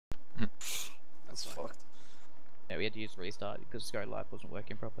That's fucked. Yeah, we had to use restart because Go Live wasn't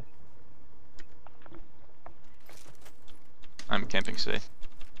working properly. I'm camping C.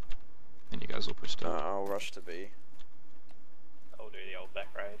 And you guys will push to. I'll rush to B. I'll do the old back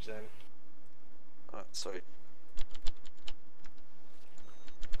rage then. Alright, sweet.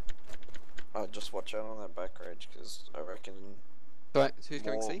 Just watch out on that back rage, because I reckon So who's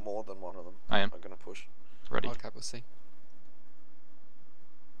going C? more than one of them I am. are going to push. Ready. Okay, we'll see.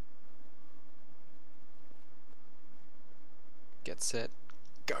 Get set,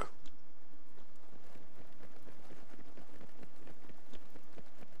 go.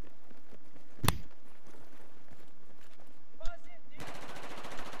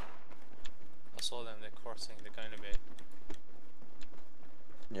 I saw them, they're crossing, they're going to bed.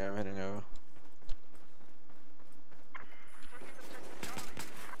 Yeah, I'm heading over.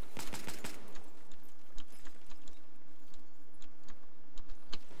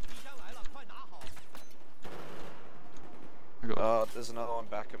 There's another one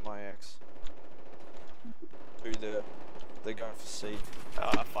back at my ex. Who they're going for C.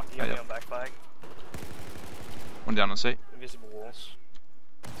 Ah, fuck, you got me on back flag. One down on C. Invisible walls.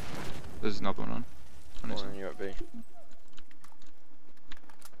 There's another one on. One on you at B.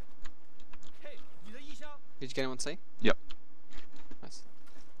 Did you get him on C? Yep. Nice.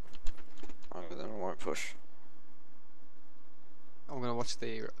 Oh, then I won't push. I'm gonna watch the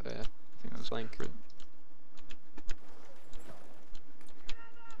I think that was flank. Great.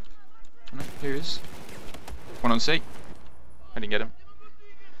 No, here he is. One on C. I didn't get him.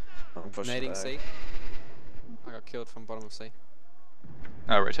 I'm pushing Nading back. C. I got killed from bottom of C.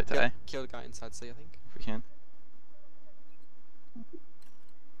 Oh, rotate to A Killed a guy inside C, I think. if we can.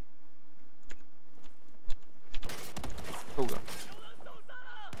 Oh god.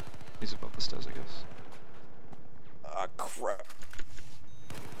 He's above the stairs, I guess. Ah, crap.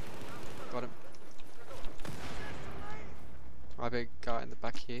 Got him. I have a guy in the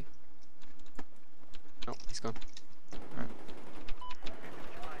back here. Oh, he's gone. Alright.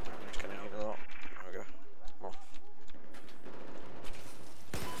 I'm just gonna hit it up. There we go. Come on.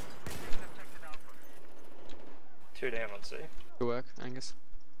 Two down on C. Good work, Angus.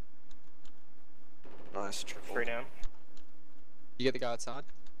 Nice triple. Three down. You get the guy outside?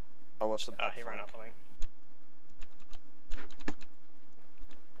 I'll watch the back He ran flank. up, I think.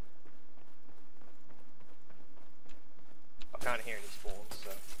 I can't hear any spawns,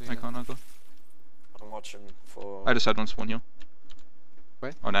 so. I can't either. I'm watching for... I just had one spawn here.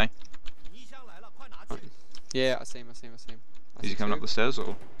 Where? On A. Yeah, I see him, I see him, I see him. I Is he see coming two. up the stairs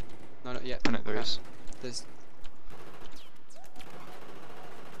or? No, not yet. Oh no, there he is. There's...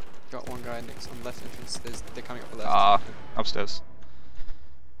 Got one guy next on the left entrance. They're coming up the left. Ah, upstairs.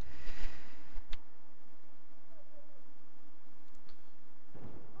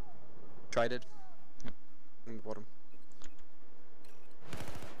 Traded. Yep. In the bottom.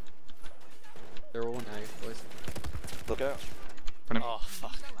 They're all now, boys. Look out. Got him. Oh,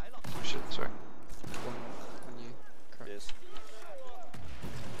 fuck. Oh, shit, sorry. One on you. Correct. Yes.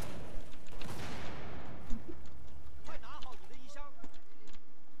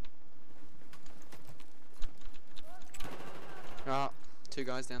 Ah, two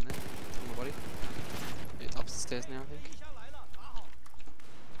guys down there on my body. It's up the stairs now, I think.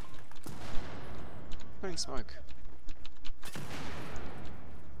 Throwing smoke.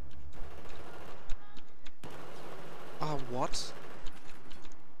 Ah, what?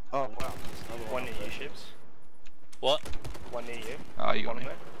 Oh, wow. There's another One up near there. you, Ships. What? One near you. Ah, you got Bottom me.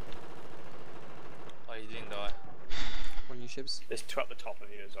 there. Oh, you didn't die. One of you shibs. There's two up the top of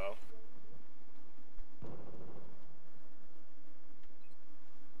you as well.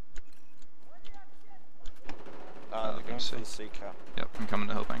 They're going for the C cap. Yep, I'm coming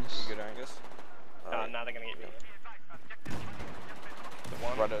to help Angus. You good, Angus? No, they're gonna get me. The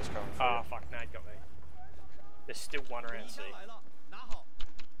one. Rudder's coming for Ah, you. fuck, Nate got me. There's still one around C.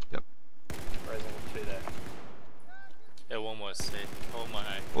 Yep. Whereas two there. Yeah, one more C. Hold my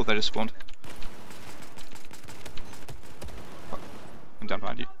A. Oh, they just spawned. Fuck. I'm down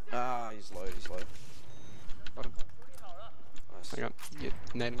behind you. Ah, he's low, he's low. Got him. Nice. Hang on. Yeah,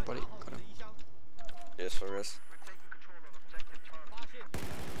 nading body. Got him. Yes, for rest.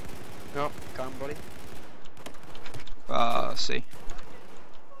 Oh, got him body. C.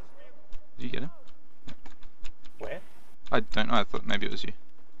 Did you get him? Where? I don't know, I thought maybe it was you.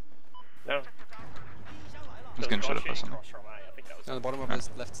 No. I was getting shot at by something. Cross from A. I think that was On the bottom of Okay. his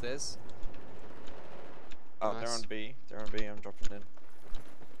left stairs. Oh, they're Nice. on B. They're on B. I'm dropping in.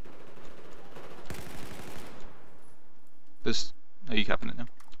 There's... Are you capping it now?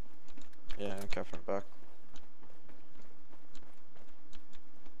 Yeah, I'm capping it back.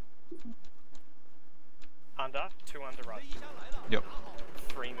 Under, 2 under right. Yep.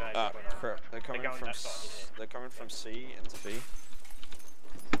 3 maybe. Ah, went on. crap. They're coming going from that side, they're coming from C into B.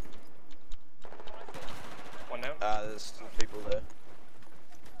 One now. There's still people there.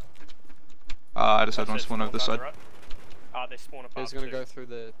 I just had one That's it, spawn over this spawns side. under right. They spawn above. He's gonna too. go through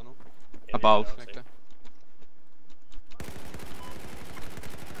the tunnel. Yeah, above. yeah, they'll see. Connector.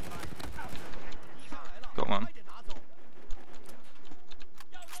 Got one.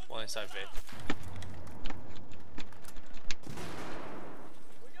 One inside B.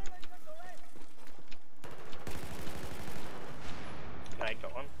 Nate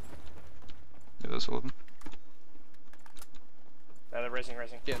got one. Yeah, there's all of them. No, they're resing.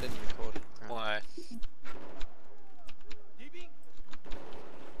 Yeah, didn't record. Crap. Why?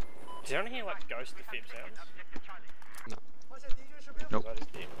 Is there anything like ghost defib sounds? Nope. I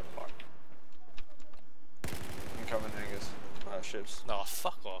just did. What the fuck? I'm coming, Angus. Ships. No,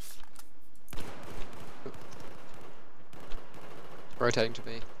 fuck off. Rotating to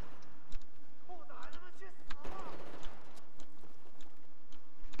B.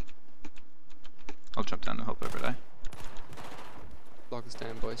 I'll jump down to help over there. Lock us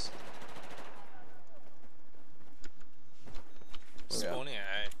down, boys. Yeah. Spawning A.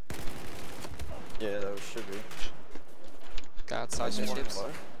 Yeah, that should be. Go outside the Spawning ships.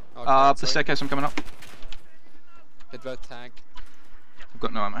 low. Oh, go Up the outside. staircase, I'm coming up. Hit both tag. I've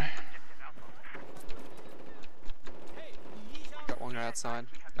got no ammo. Got one guy outside.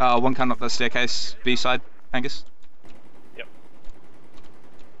 One coming up the staircase, B side, Angus. Yep.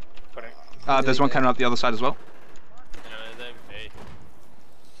 Got him. There's one coming up the other side as well. No, they're B.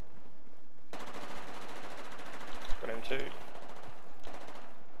 Got him too.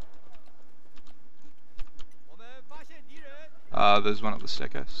 There's one up the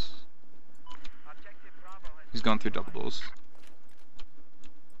staircase. He's gone through double doors.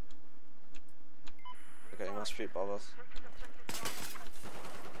 Okay, he must be above us.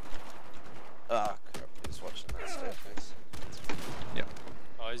 Ah, crap. He's watching that staircase. Yep.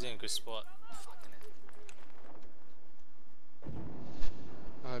 Oh, he's in a good spot. Fucking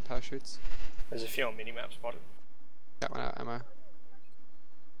hell. Parachutes. There's a few on minimap spotted. Got one out ammo.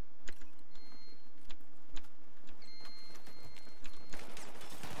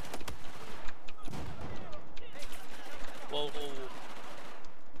 Whoa, whoa, whoa.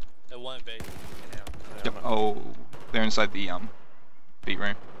 It won't be. Yep. Oh, they're inside the B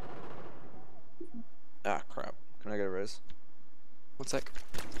room. Ah, crap. Can I get a res? 1 sec.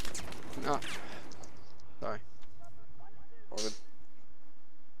 No. Sorry. All good.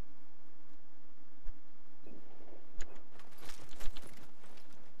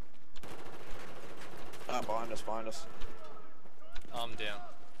 Ah, behind us, behind us. I'm down.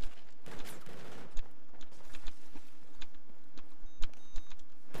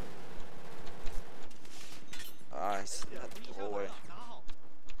 Ah, he's at the hallway.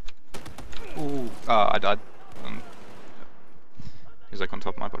 Ooh. I died. He's like on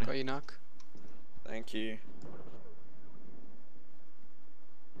top of my body. Got you, knock. Thank you.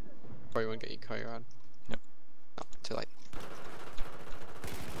 Probably won't get you Koyarad. Yep. Oh, too late.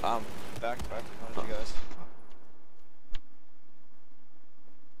 Back behind you guys.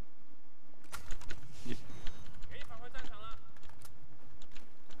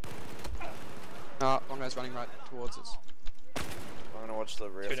 One guy's running right towards us. I'm gonna watch the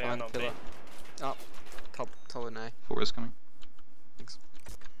rear. Two down Behind on the B. pillar. Oh, top and A. 4 is coming. Thanks.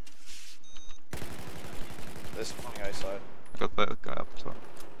 They're spawning A side. I got the guy up top.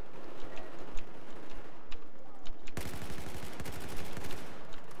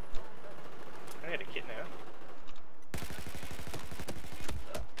 I need a kit now.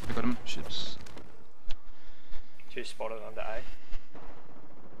 I got him. Ships. 2 spotted under A.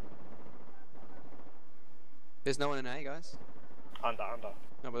 There's no one in A, guys. Under.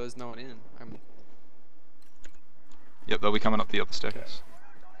 No, but there's no one in. Yep, they'll be coming up the other staircase.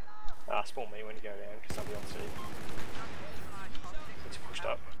 Spawn me when you go down, because I'll be on C. It's pushed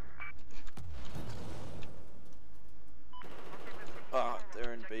up. Ah,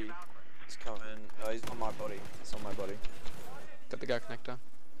 they're in B. He's coming. He's on my body. He's on my body. Got the go connector.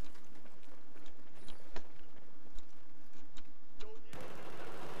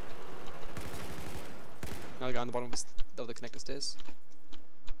 Another guy on the bottom of the connector stairs.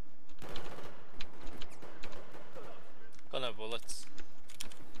 Got no bullets.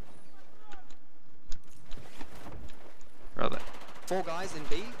 Where are they? 4 guys in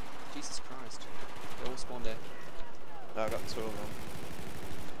B? Jesus Christ. They all spawned there. No, I got 2 of them.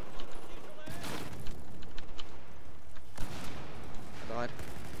 Died.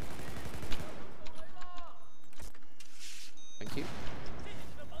 Thank you.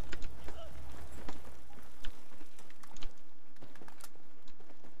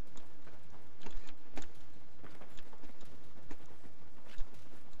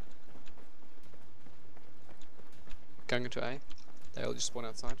 Going into A. They all just spawn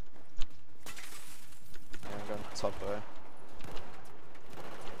outside. Yeah, I'm going top A.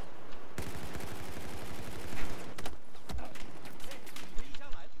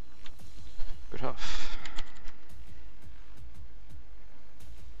 Good off.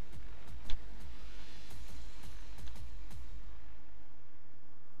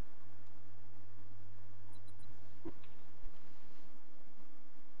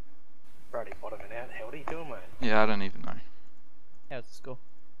 Brody bottoming out. The hell are you doing, mate? Yeah, I don't even know. How's the score?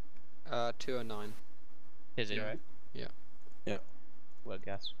 209. 2-0. Yeah. Yeah. Word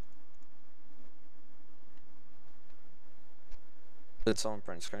gas. Did someone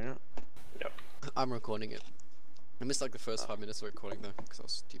print screen it? Yep. I'm recording it. I missed like the first 5 minutes of recording though, because I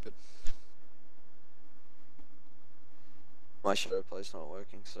was stupid. My shadow play's not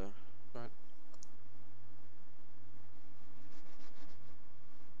working, so. Right.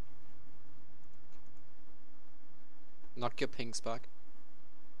 Knock your pings back.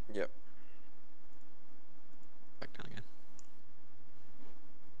 Yep. Back down again.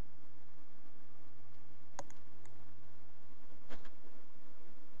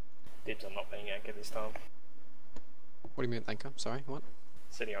 Dibs on not being anchored this time. What do you mean anchor? Sorry, what?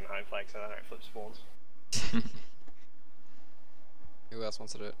 Sitting on home flag so they don't flip spawns. Who else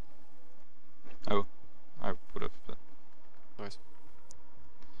wants to do it? Oh, I would have, but Nice.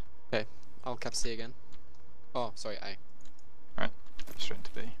 Okay, I'll cap C again. Oh, sorry, A. straight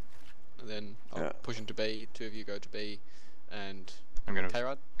into B. And then I'll Yeah. push into B, 2 of you go to B, and I'm gonna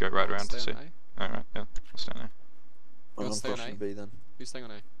K-Rod? go right around to Stay C. on A? Alright, yeah, I'll stand there. You want to stay on pushing A? B then. Who's staying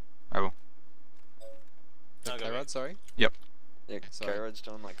on A? I will. I'll go K-Rod, sorry? Yeah, sorry. K-Rod's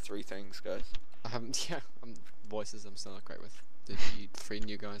doing like 3 things, guys. I haven't, yeah, voices I'm still not great with. The you 3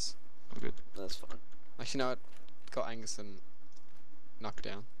 new guys. All good. That's fine. Actually, no, I got Angus and knocked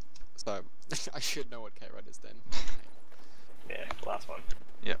down. So, I should know what K-Rod is then. Yeah, last one.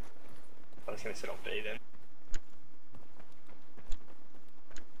 Yep. I was going to sit on B then.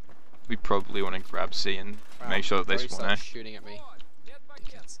 We probably want to grab C and Wow, make sure that they already spawn started A. shooting at me.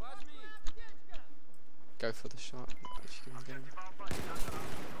 Dickheads. Go for the shot. Oh, she can get him.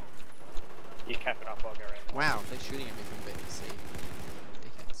 You cap it up, I'll go around. Wow, they're shooting at me from B to C.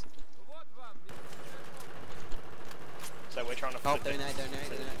 Dickheads. So we're trying to Oh, flip don't it. know.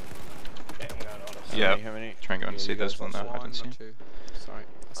 Okay, I'm going on it. Yeah. How many? Try and go and Yeah, see you this guys one want there. I One didn't see. or 2. Sorry. I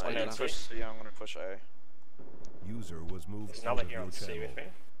I spotted need that. to push C, I'm gonna push A. User was moved There's out another of here your on C channel. with me.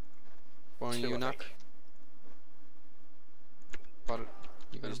 One Two, you I knock. think. Spotted.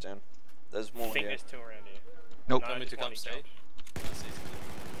 You got He's him. down. There's I more think here. there's 2 around here. Nope. No, Want me there's to one come he stay? jumped.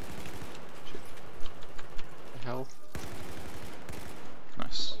 The hell?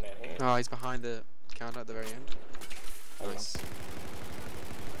 Nice. One down here. Oh, he's behind the counter at the very end. Nice.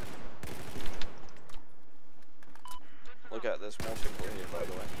 Look out, there's more people here, by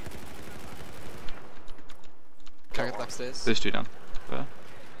the way. Can I get backstairs? There's 2 down. There.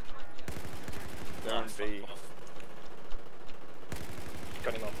 They're on B.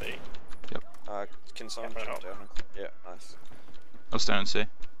 Got him on B. Can someone Yeah, jump right down? Yeah, nice. I'll stand and see.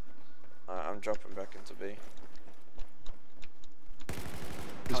 I'm dropping back into B.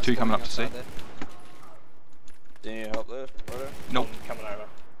 There's Oh, 2 he's coming up to C. outside there. Do you need help there, brother? Nope. I'm coming over.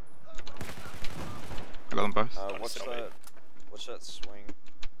 I got them both. What's sit on that? What's that swing?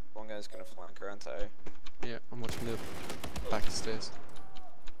 One guy's gonna flank around to A. Yeah, I'm watching the back stairs.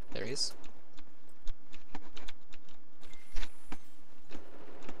 There he is.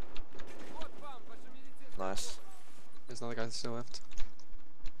 Nice. There's another guy still left.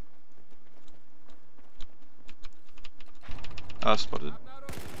 Spotted.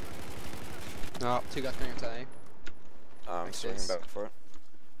 No, 2 guys going up to A. I'm Makes swinging sense. back for it.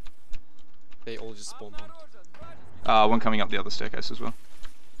 They all just spawned on. One coming up the other staircase as well.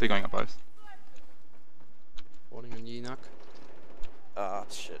 They're going up both. Warning on you, knock.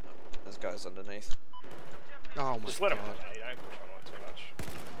 Shit. There's guys underneath. Oh my Just let god. him on A, don't push on one too much.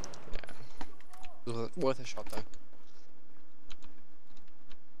 Yeah. It was worth a shot though.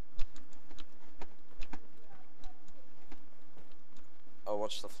 I'll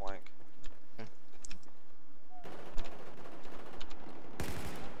watch the flank.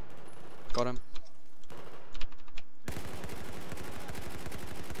 Got him.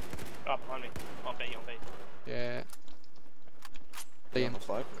 Oh, behind me. On B, on B. Yeah. You on Liam. the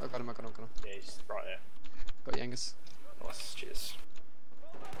flag? I got him, I got him, I got him. Yeah, he's right there. Got Yangus. Nice, cheers.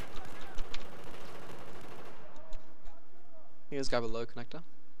 Here's guy with low connector.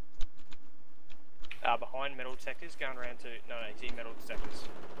 Behind metal detectors, going around to... No, he's in metal detectors.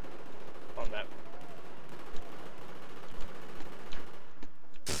 On that.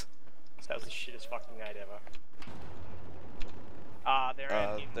 So that was the shittest fucking nade ever. They're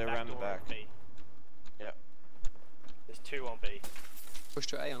around the door on back. B. Yep. There's 2 on B. Push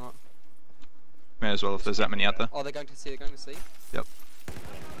to A or not? May as well if there's that many out there. Oh, they're going to C. They're going to C. Yep.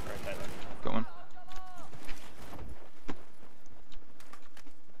 Rotate them. Got one.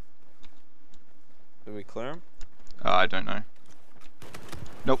 Did we clear them? I don't know.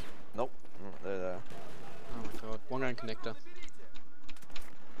 Nope. Nope. They're there. Oh my god. One round connector.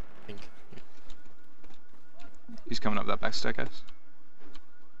 Pink. He's coming up that back staircase.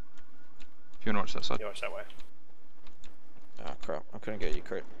 If you wanna watch that side. You watch that way. Ah, crap. I couldn't get you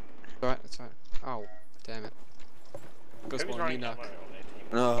crit. Alright, that's right. Oh, damn it. Got Who's spawn running new ammo knock. on their team?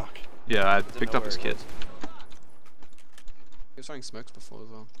 No. Fuck. Yeah, I Didn't picked know up his where it kit. was. He was throwing smokes before as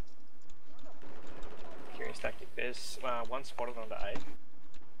well. Curious tactic. There's one spotted onto A. Is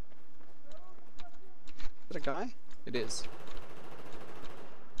that a guy? It is.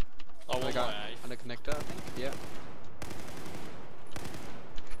 Oh, Another one guy more A. under connector, I think. Yeah.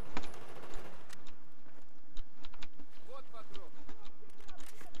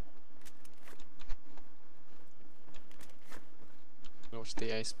 Watch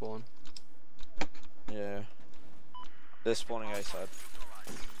the A spawn. Yeah. They're spawning A side.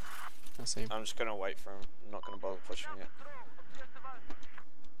 I see him. I'm just gonna wait for him. I'm not gonna bother pushing yet.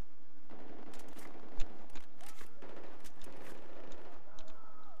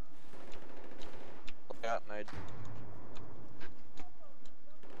 Look out, nade.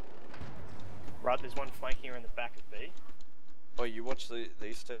 Right, there's one flanking here in the back of B. Oh, you watch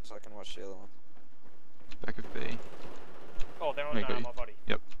these steps, I can watch the other one. Back of B. Oh, they're on Maybe. my body.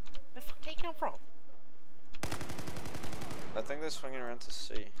 Yep. Where the fuck did they come from? I think they're swinging around to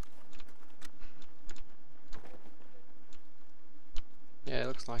C. Yeah, it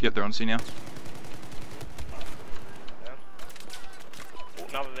looks like Yep, it. they're on C now. Yeah. Oh,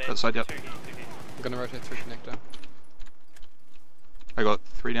 another there. That side, yep. 2 here, 2 here. I'm gonna rotate through connector. I got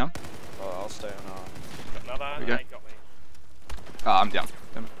 3 down. Oh, I'll stay on Got another. we go. They got me. Ah, I'm down.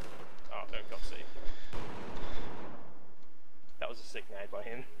 Damn it. Oh, they've got C. That was a sick nade by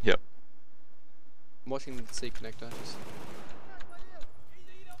him. Yep. I'm watching the C connector. Just...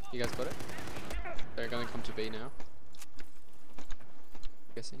 You guys got it? They're gonna come to B now.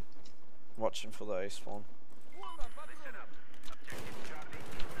 Guessing. watching for the A spawn.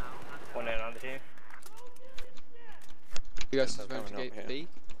 One down under here. You guys Yeah, just went to coming up gate here. B?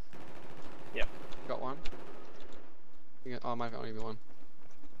 Yep. Got one. Oh, might only be one.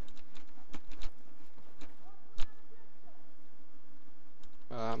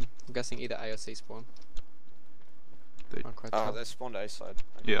 I'm guessing either A or C spawn. They- Not quite Oh, sure. they spawned A side.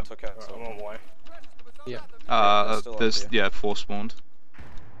 I Yeah. Took out Alright, I'm some. on my way. Yeah. they're still up There's here. 4 spawned.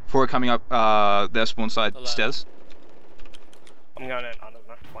 4 are coming up their spawn side The ladder. stairs. I'm going in under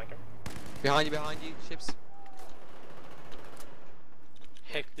the flank him. Behind you, ships.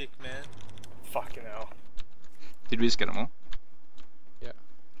 Hectic, man. Fucking hell. Did we just get them all? Yeah.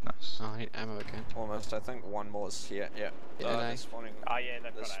 Nice. Oh, I need ammo again. Almost. I think one more is here. Yeah. Yeah, They're nice. spawning. Oh yeah,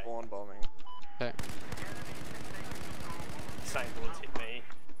 they've They're got A. spawn bombing. Okay. Same bullets hit me.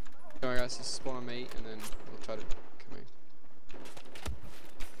 Alright guys, just spawn on me and then we'll try to come in.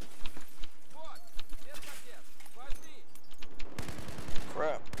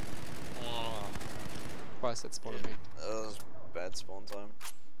 Crap. Oh, Twice that spawn on me. That was bad spawn time.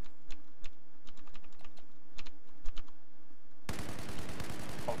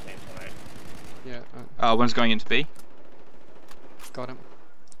 Whole team's on A. Yeah, One's going into B. got him.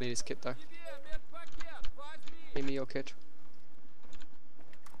 Need his kit though. Give me your kit.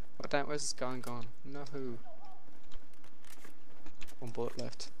 Oh damn, where's this guy gone? No. One bullet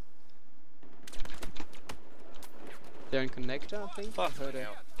left. They're in connector, I think. I fuck heard it.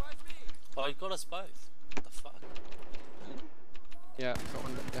 hell. Oh, you got us both. What the fuck? Yeah, got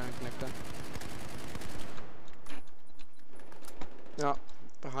one down in connector. No,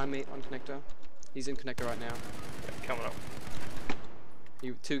 behind me on connector. He's in connector right now. Yeah, coming up.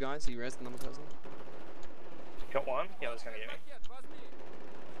 You 2 guys, you res the number person? Got one. The other's gonna get me.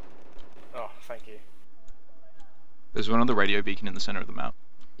 Oh, thank you. There's one on the radio beacon in the center of the map.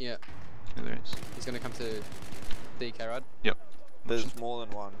 Yeah, Yeah, there is. he's gonna come to DK, right? Yep. There's more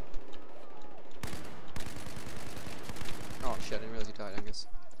than one. Oh shit, I didn't realize he died, Angus.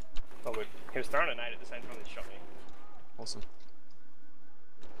 Oh good. He was throwing a nade at the same time that he shot me. Awesome.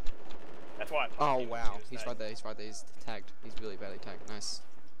 That's why I Oh punched him wow, with his he's nade. right there, he's tagged. He's really badly tagged, nice.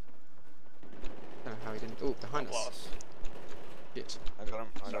 I don't know how he didn't. Oh, behind us. Loss. Shit. I got him.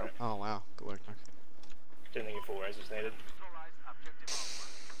 I got Sorry. him. Oh wow, good work, Mark. Didn't think a full res was needed.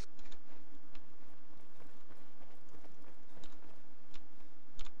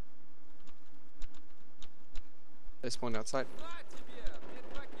 They spawned outside.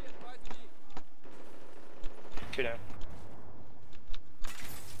 2 down.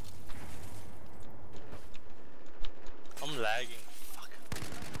 I'm lagging. Fuck.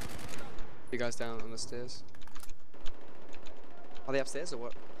 You guys down on the stairs. Are they upstairs or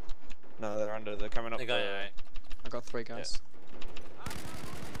what? No, they're under. They're coming up. They got the- you, right? I got 3 guys.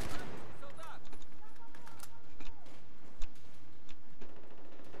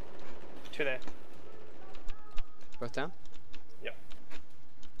 Two there. Both down? Yep.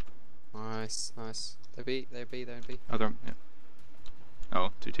 Nice, nice. They're B, they're B, they're in B. Oh, they're, yeah.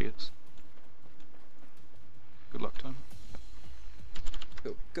 Oh, 2 tickets. Good luck, Tom.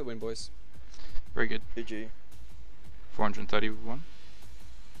 Good win, boys. Very good. GG. 431.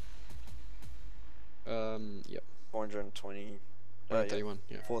 Yep. 420. 31,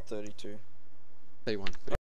 yeah. 432. 31.